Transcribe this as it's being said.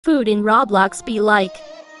food in Roblox be like?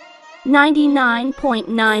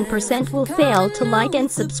 99.9% will fail to like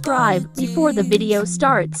and subscribe before the video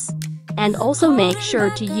starts. And also make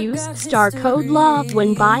sure to use star code LOVE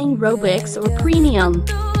when buying Robux or Premium.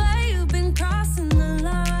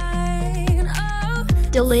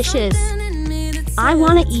 Delicious. I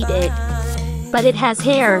wanna eat it. But it has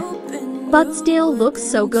hair. But still looks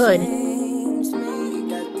so good.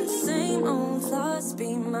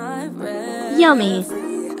 Yummy.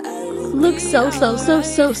 Looks so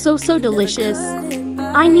delicious.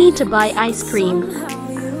 I need to buy ice cream.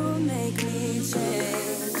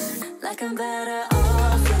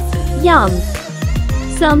 Yum.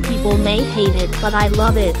 Some people may hate it, but I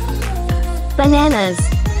love it. Bananas.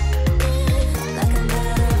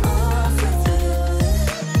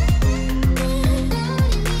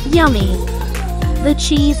 Yummy. The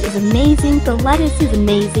cheese is amazing, the lettuce is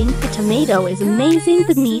amazing, the tomato is amazing,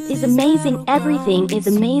 the meat is amazing, everything is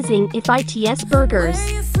amazing. If ITS burgers.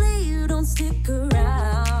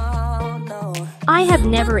 I have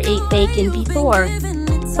never ate bacon before,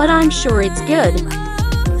 but I'm sure it's good.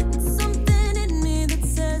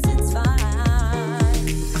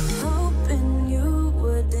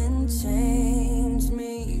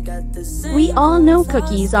 We all know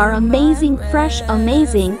cookies are amazing, fresh,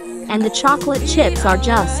 amazing, and the chocolate chips are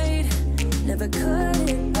just